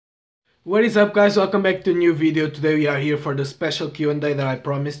What is up, guys? Welcome back to a new video. Today we are here for the special Q&A that I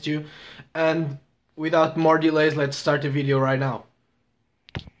promised you, and without more delays, let's start the video right now.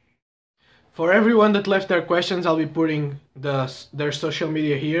 For everyone that left their questions, I'll be putting their social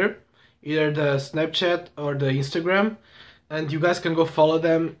media here, either the Snapchat or the Instagram, and you guys can go follow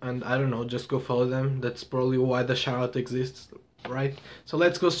them, and I don't know, just go follow them. That's probably why the shoutout exists, right? So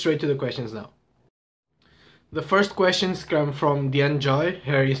let's go straight to the questions now. The first questions come from Diane Joy.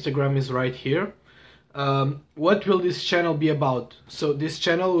 Her Instagram is right here. What will this channel be about? So this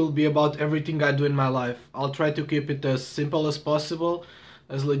channel will be about everything I do in my life. I'll try to keep it as simple as possible,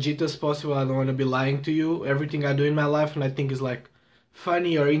 as legit as possible. I don't want to be lying to you. Everything I do in my life and I think is like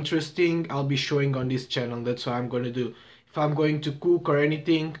funny or interesting, I'll be showing on this channel. That's what I'm going to do. If I'm going to cook or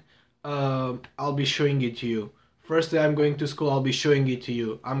anything, I'll be showing it to you. First day I'm going to school, I'll be showing it to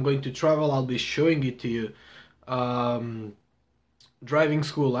you. I'm going to travel, I'll be showing it to you. Driving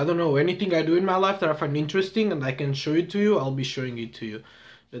school, I don't know, anything I do in my life that I find interesting and I can show it to you, I'll be showing it to you.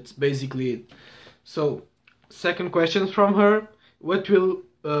 That's basically it. So second question from her: what will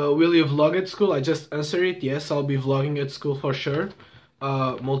you vlog at school? I just answered it. Yes, I'll be vlogging at school for sure,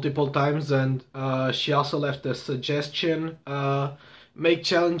 multiple times. And she also left a suggestion: make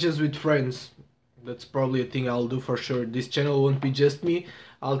challenges with friends. That's probably a thing I'll do for sure. This channel won't be just me.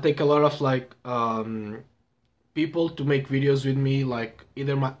 I'll take a lot of like people to make videos with me, like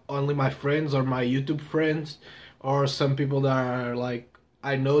either only my friends or my YouTube friends, or some people that are like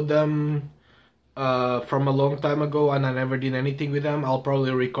I know them from a long time ago and I never did anything with them. I'll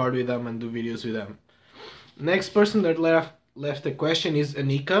probably record with them and do videos with them. Next person that left a question is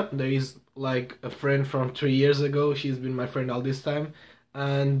Anika. There is like a friend from 3 years ago. She's been my friend all this time,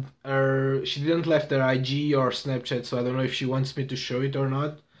 and she didn't left her IG or Snapchat, so I don't know if she wants me to show it or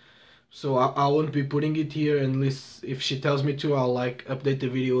not. So I won't be putting it here unless if she tells me to. I'll like update the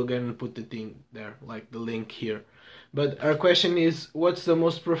video again and put the thing there, like the link here. But our question is, what's the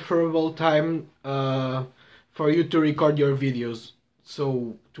most preferable time for you to record your videos?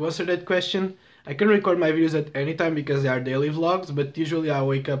 So to answer that question, I can record my videos at any time because they are daily vlogs, but usually I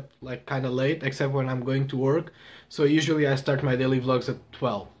wake up like kind of late, except when I'm going to work. So usually I start my daily vlogs at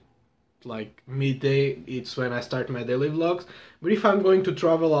 12. Like midday, it's when I start my daily vlogs. But if I'm going to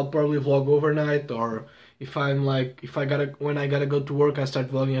travel, I'll probably vlog overnight, or if I'm like, when I gotta go to work, I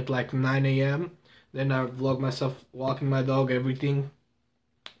start vlogging at like 9 a.m. Then I vlog myself walking my dog, everything,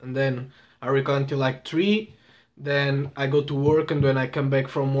 and then I record until like 3. Then I go to work, and when I come back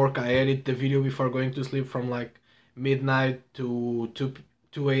from work, I edit the video before going to sleep from like midnight to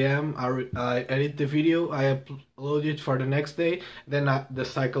 2 a.m. I edit the video, I upload it for the next day, then the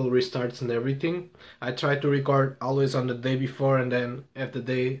cycle restarts and everything. I try to record always on the day before and then have the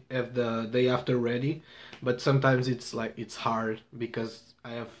day after ready, but sometimes it's hard because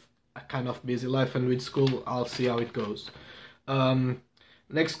I have a kind of busy life, and with school I'll see how it goes.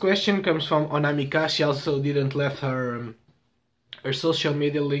 Next question comes from Onamika. She also didn't left her social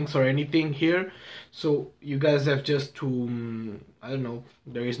media links or anything here, so you guys have just to I don't know,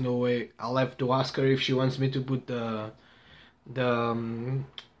 there is no way. I'll have to ask her if she wants me to put the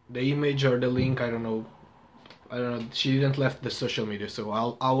image or the link. I don't know, she didn't left the social media, so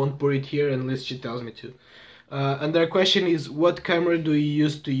I won't put it here unless she tells me to. And their question is, what camera do you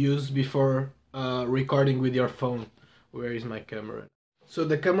use before recording with your phone? Where is my camera? So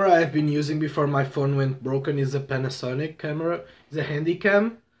the camera I've been using before my phone went broken is a Panasonic camera. It's a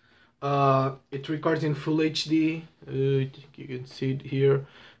Handycam. It records in Full HD. You can see it here.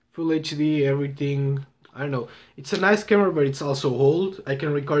 Full HD, everything. I don't know. It's a nice camera, but it's also old. I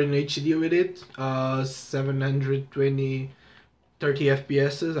can record in HD with it. 720, 30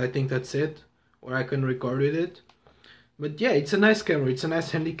 FPS. I think that's it. Or I can record with it. But yeah, it's a nice camera. It's a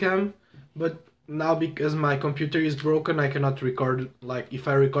nice Handycam. But now because my computer is broken, I cannot record. Like if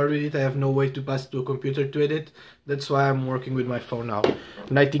I record with it, I have no way to pass to a computer to edit. That's why I'm working with my phone now,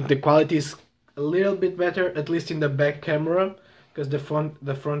 and I think the quality is a little bit better, at least in the back camera, because the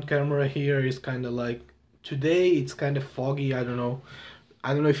front camera here is kind of like, today it's kind of foggy. I don't know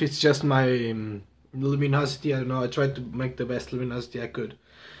if it's just my luminosity. I don't know. I tried to make the best luminosity I could.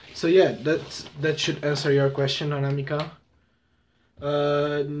 So yeah, that should answer your question, Anamika.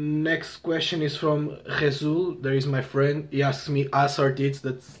 Next question is from Rezul. There is my friend. He asks me ass or tits.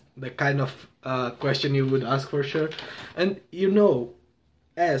 That's the kind of question you would ask for sure. And you know,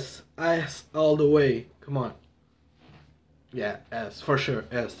 ass all the way. Come on. Yeah, ass for sure.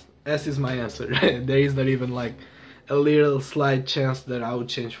 S is my answer. There is not even like a little slight chance that I would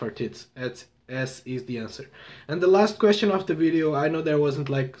change for tits. S is the answer. And the last question of the video. I know there wasn't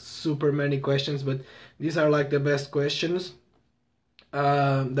like super many questions, but these are like the best questions.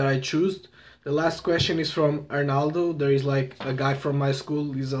 that I choose. The last question is from Arnaldo. There is like a guy from my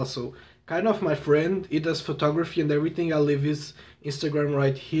school. He's also kind of my friend. He does photography and everything. I'll leave his Instagram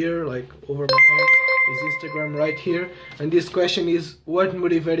right here, like over my hand. His Instagram right here. And this question is, what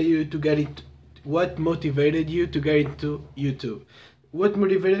motivated you to get it? What motivated you to get into YouTube? What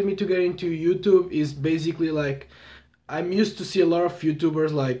motivated me to get into YouTube is basically like, I'm used to see a lot of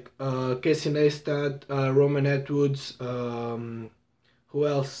YouTubers like Casey Neistat, Roman Atwoods, who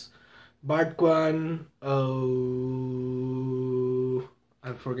else? Bart Kwan, I'm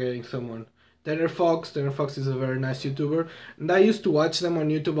forgetting someone. Tanner Fox. Tanner Fox is a very nice YouTuber. And I used to watch them on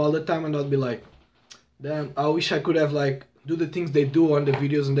YouTube all the time and I'd be like, damn, I wish I could have like do the things they do on the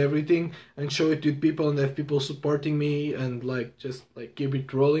videos and everything and show it to people and have people supporting me and like just like keep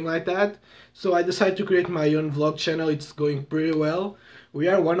it rolling like that. So I decided to create my own vlog channel. It's going pretty well. We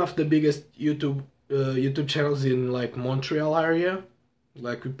are one of the biggest YouTube channels in like Montreal area.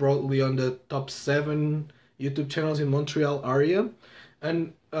 Like we're probably on the top 7 YouTube channels in Montreal area,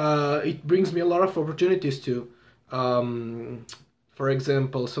 and it brings me a lot of opportunities too. For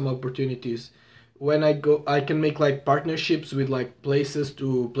example, some opportunities when I go, I can make like partnerships with like places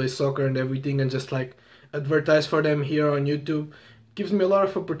to play soccer and everything, and just like advertise for them here on YouTube. It gives me a lot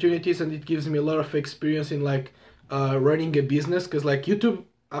of opportunities, and it gives me a lot of experience in like running a business, because like YouTube,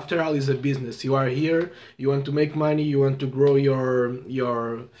 after all, is a business. You are here, you want to make money, you want to grow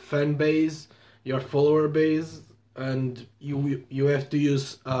your fan base, your follower base, and you have to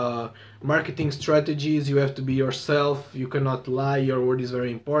use marketing strategies. You have to be yourself. You cannot lie. Your word is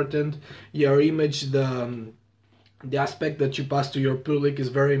very important. Your image, the aspect that you pass to your public is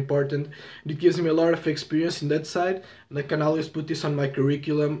very important. It gives me a lot of experience in that side, and I can always put this on my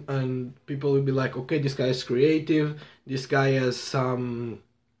curriculum, and people will be like, okay, this guy is creative, this guy has some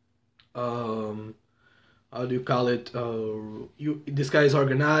how do you call it, this guy is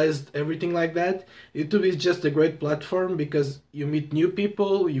organized, everything like that. YouTube is just a great platform because you meet new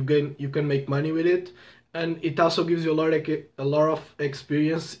people, you can make money with it, and it also gives you a lot of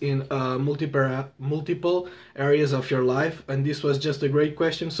experience in multiple areas of your life. And this was just a great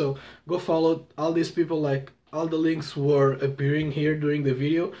question, so go follow all these people. Like all the links were appearing here during the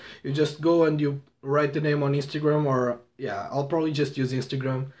video. You just go and you write the name on Instagram, or yeah, I'll probably just use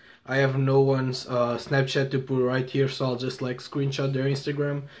Instagram. I have no one's Snapchat to put right here, so I'll just like screenshot their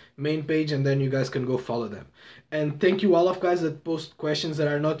Instagram main page, and then you guys can go follow them. And thank you all of guys that post questions that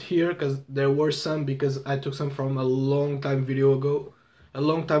are not here, because there were some, because I took some from a long time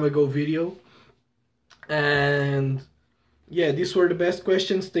ago video. And yeah, these were the best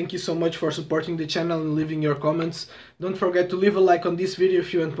questions. Thank you so much for supporting the channel and leaving your comments. Don't forget to leave a like on this video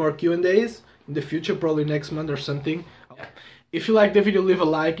if you want more Q&As in the future, probably next month or something. If you like the video, leave a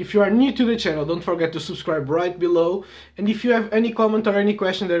like. If you are new to the channel, don't forget to subscribe right below. And if you have any comment or any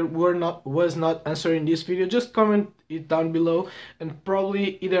question that was not answered in this video, just comment it down below, and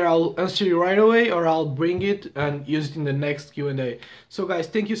probably either I'll answer you right away or I'll bring it and use it in the next Q&A. So guys,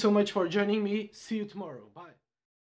 thank you so much for joining me. See you tomorrow. Bye.